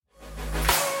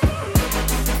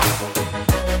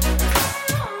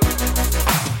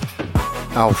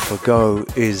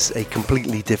AlphaGo is a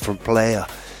completely different player.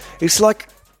 It's like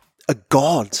a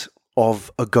god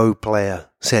of a Go player,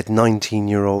 said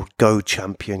 19-year-old Go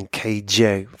champion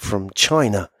KJ from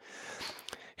China.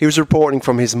 He was reporting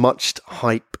from his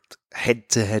much-hyped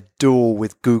head-to-head duel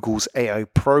with Google's AI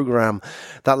program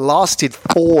that lasted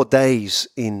 4 days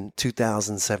in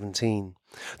 2017.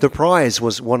 The prize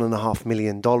was $1.5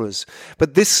 million,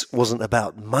 but this wasn't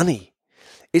about money.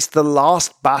 It's the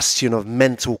last bastion of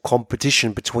mental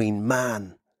competition between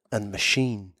man and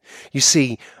machine. You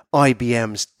see,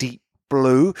 IBM's Deep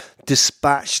Blue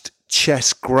dispatched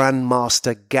chess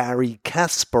grandmaster Garry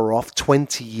Kasparov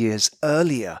 20 years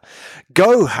earlier.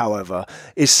 Go, however,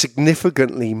 is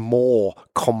significantly more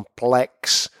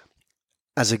complex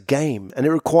as a game, and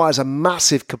it requires a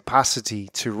massive capacity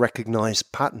to recognize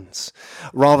patterns.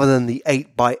 Rather than the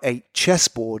 8x8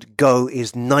 chessboard, Go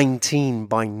is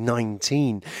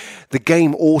 19x19. The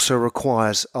game also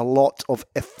requires a lot of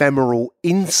ephemeral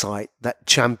insight that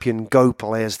champion Go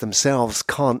players themselves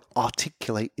can't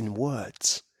articulate in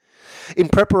words. In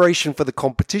preparation for the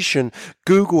competition,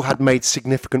 Google had made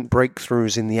significant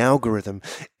breakthroughs in the algorithm.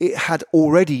 It had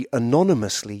already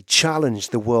anonymously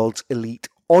challenged the world's elite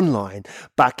online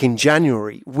back in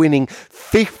January, winning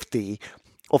 50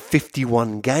 of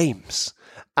 51 games.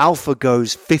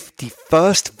 AlphaGo's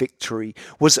 51st victory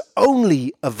was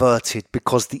only averted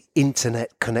because the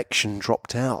internet connection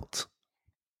dropped out.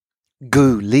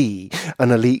 Gu Li,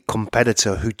 an elite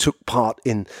competitor who took part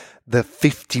in the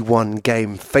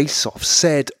 51-game face-off,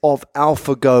 said of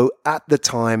AlphaGo at the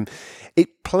time,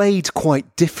 it played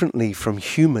quite differently from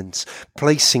humans,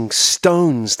 placing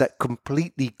stones that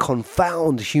completely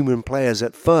confound human players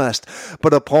at first,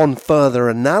 but upon further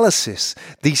analysis,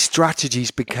 these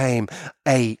strategies became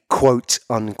a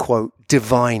quote-unquote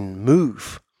divine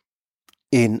move.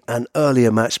 In an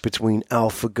earlier match between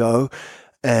AlphaGo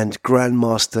and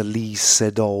Grandmaster Lee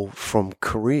Sedol from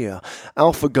Korea,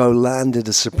 AlphaGo landed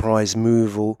a surprise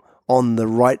move on the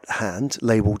right hand,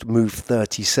 labelled Move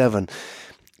 37,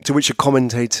 to which a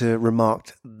commentator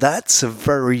remarked, "That's a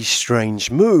very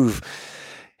strange move."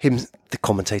 The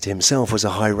commentator himself was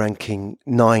a high-ranking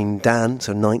 9 Dan,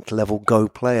 so 9th level Go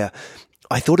player.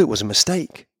 "I thought it was a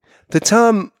mistake." The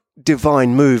term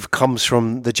divine move comes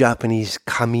from the Japanese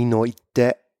kami no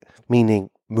ite,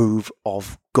 meaning move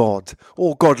of God,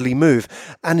 or godly move,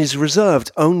 and is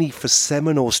reserved only for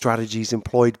seminal strategies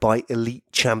employed by elite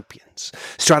champions,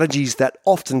 strategies that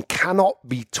often cannot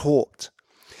be taught.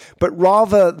 But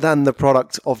rather than the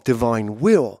product of divine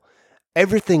will,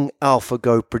 everything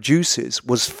AlphaGo produces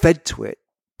was fed to it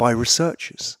by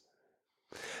researchers.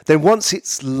 Then once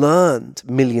it's learned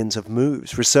millions of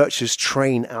moves, researchers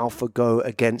train AlphaGo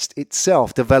against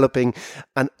itself, developing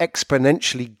an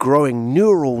exponentially growing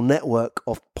neural network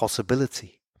of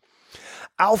possibility.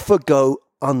 AlphaGo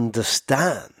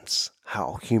understands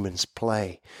how humans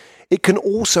play. It can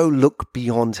also look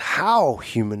beyond how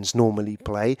humans normally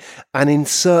play and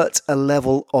insert a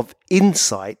level of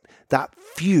insight that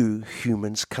few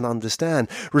humans can understand,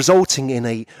 resulting in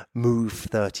a Move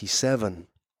 37.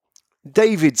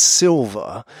 David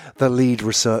Silver, the lead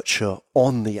researcher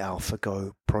on the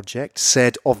AlphaGo project,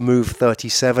 said of Move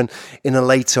 37 in a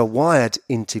later Wired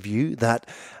interview that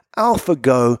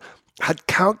AlphaGo had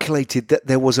calculated that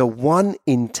there was a 1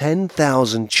 in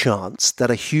 10,000 chance that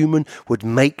a human would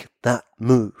make that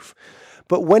move.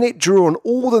 But when it drew on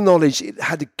all the knowledge it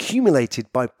had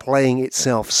accumulated by playing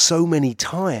itself so many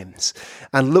times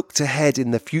and looked ahead in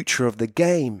the future of the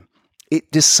game,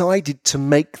 it decided to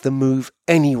make the move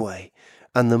anyway,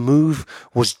 and the move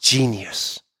was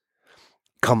genius.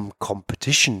 Come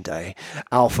competition day,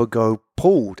 AlphaGo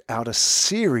pulled out a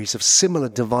series of similar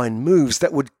divine moves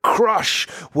that would crush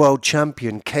world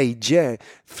champion KJ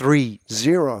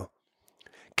 3-0.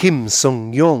 Kim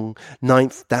Sung-yong,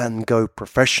 9th Dan Go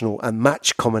professional and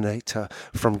match commentator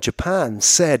from Japan,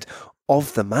 said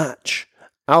of the match,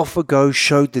 AlphaGo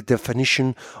showed the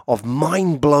definition of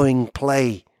mind-blowing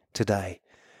play today.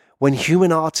 When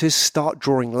human artists start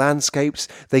drawing landscapes,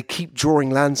 they keep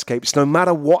drawing landscapes no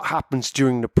matter what happens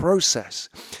during the process.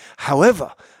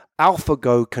 However,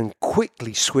 AlphaGo can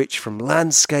quickly switch from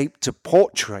landscape to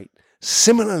portrait.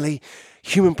 Similarly,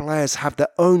 human players have their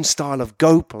own style of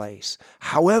Go plays.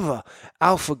 However,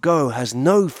 AlphaGo has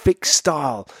no fixed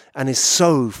style and is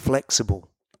so flexible.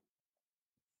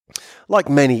 Like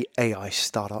many AI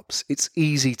startups, it's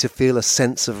easy to feel a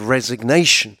sense of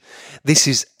resignation. This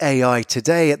is AI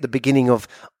today at the beginning of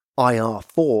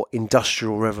IR4,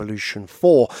 Industrial Revolution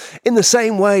 4. In the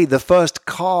same way, the first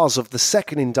cars of the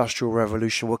second Industrial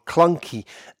Revolution were clunky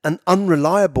and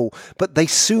unreliable, but they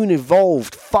soon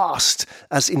evolved fast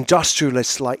as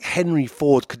industrialists like Henry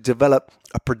Ford could develop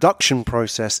a production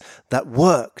process that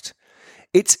worked.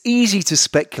 It's easy to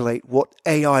speculate what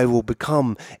AI will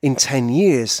become in 10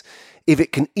 years if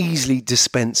it can easily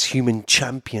dispense human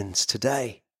champions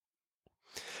today.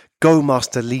 Go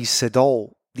master Lee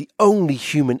Sedol, the only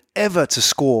human ever to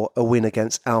score a win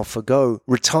against AlphaGo,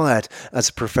 retired as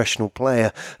a professional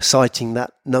player, citing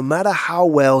that no matter how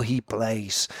well he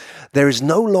plays, there is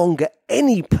no longer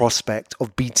any prospect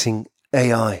of beating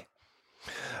AI.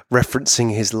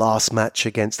 Referencing his last match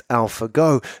against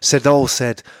AlphaGo, Sedol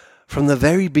said, "From the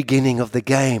very beginning of the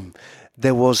game,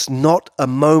 there was not a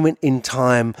moment in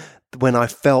time when I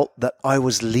felt that I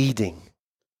was leading.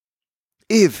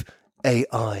 If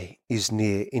AI is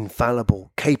near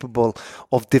infallible, capable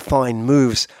of defined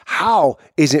moves, how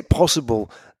is it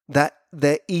possible that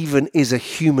there even is a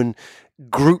human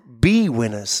Group B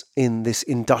winners in this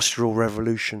industrial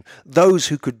revolution, those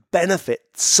who could benefit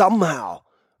somehow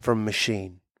from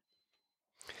machine?"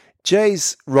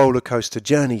 Jay's rollercoaster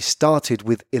journey started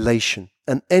with elation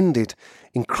and ended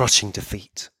in crushing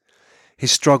defeat.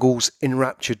 His struggles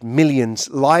enraptured millions,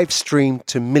 live streamed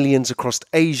to millions across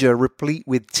Asia, replete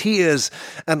with tears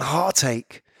and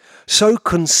heartache. So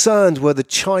concerned were the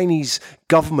Chinese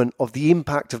government of the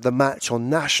impact of the match on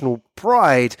national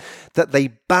pride that they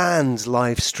banned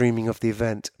live streaming of the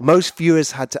event. Most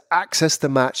viewers had to access the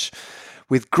match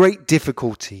with great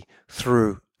difficulty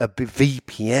through a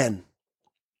VPN.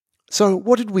 So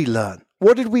what did we learn?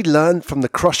 What did we learn from the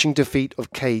crushing defeat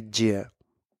of Cade Jie?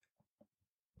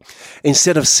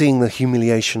 Instead of seeing the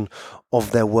humiliation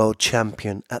of their world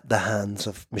champion at the hands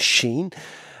of machine,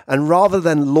 and rather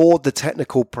than laud the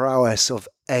technical prowess of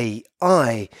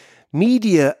AI,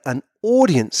 media and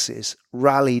audiences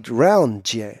rallied round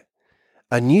Jie.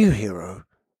 A new hero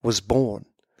was born.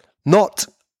 Not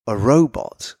a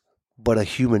robot, but a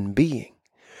human being.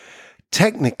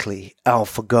 Technically,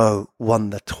 AlphaGo won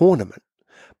the tournament,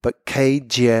 but Cade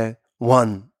Jie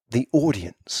won the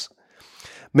audience.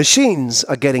 Machines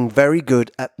are getting very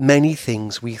good at many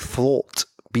things we thought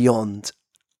beyond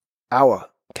our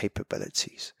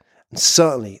capabilities, and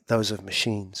certainly those of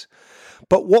machines.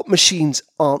 But what machines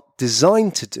aren't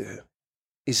designed to do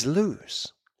is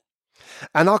lose.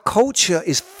 And our culture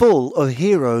is full of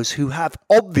heroes who have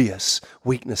obvious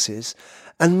weaknesses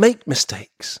and make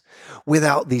mistakes.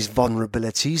 Without these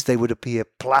vulnerabilities, they would appear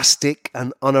plastic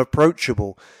and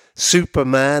unapproachable.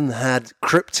 Superman had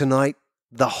kryptonite,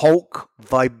 the Hulk,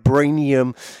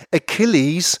 vibranium,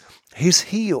 Achilles, his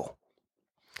heel.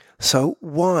 So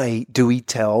why do we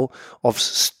tell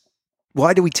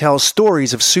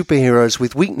stories of superheroes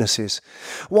with weaknesses?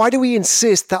 Why do we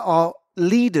insist that our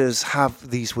leaders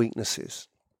have these weaknesses?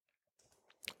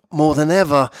 More than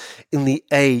ever in the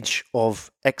age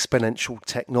of exponential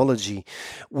technology,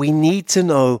 we need to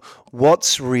know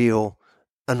what's real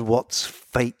and what's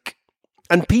fake.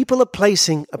 And people are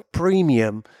placing a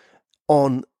premium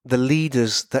on the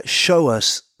leaders that show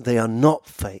us they are not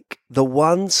fake, the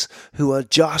ones who are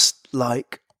just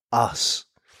like us.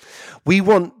 We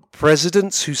want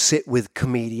presidents who sit with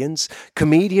comedians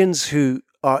who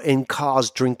are in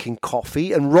cars drinking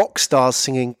coffee, and rock stars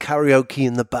singing karaoke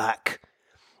in the back.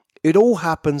 It all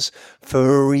happens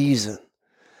for a reason.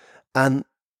 And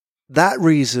that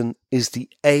reason is the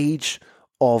age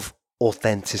of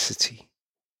authenticity.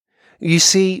 You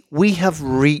see, we have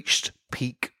reached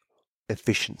peak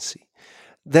efficiency.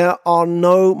 There are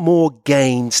no more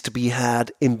gains to be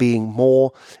had in being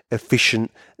more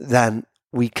efficient than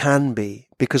we can be,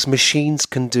 because machines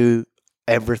can do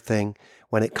everything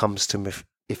when it comes to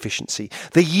efficiency.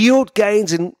 The yield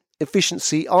gains in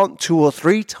efficiency aren't 2 or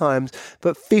 3 times,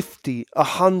 but 50,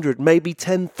 100, maybe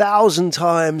 10,000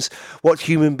 times what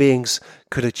human beings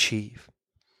could achieve.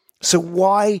 So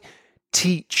why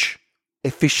teach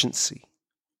efficiency?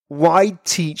 Why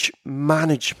teach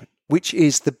management, which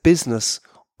is the business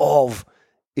of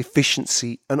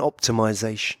efficiency and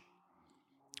optimization?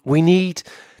 We need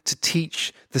to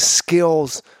teach the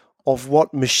skills of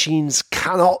what machines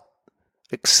cannot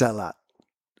excel at,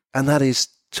 and that is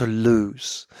to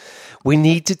lose. We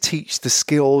need to teach the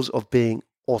skills of being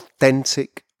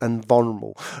authentic and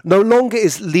vulnerable. No longer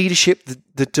is leadership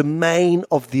the domain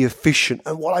of the efficient.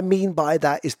 And what I mean by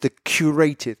that is the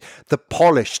curated, the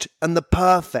polished, and the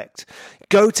perfect.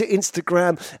 Go to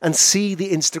Instagram and see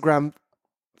the Instagram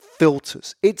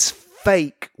filters. It's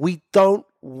fake. We don't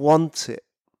want it.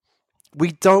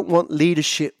 We don't want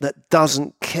leadership that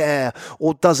doesn't care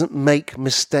or doesn't make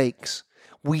mistakes.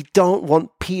 We don't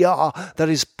want PR that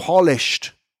is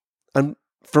polished and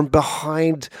from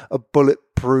behind a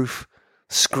bulletproof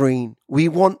screen. We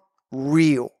want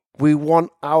real. We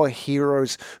want our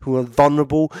heroes who are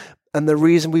vulnerable. And the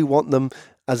reason we want them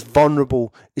as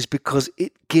vulnerable is because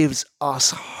it gives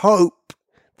us hope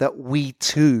that we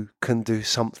too can do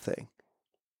something.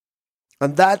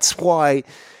 And that's why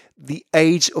the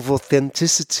age of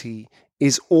authenticity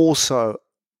is also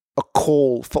a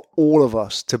call for all of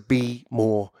us to be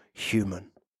more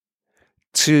human,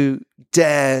 to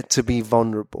dare to be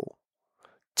vulnerable,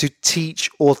 to teach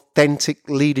authentic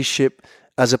leadership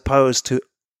as opposed to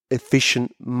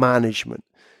efficient management,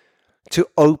 to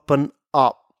open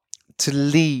up, to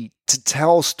lead, to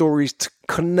tell stories, to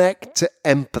connect, to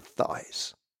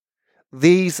empathize.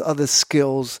 These are the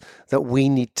skills that we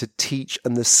need to teach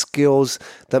and the skills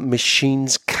that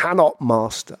machines cannot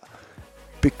master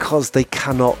because they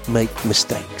cannot make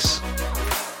mistakes.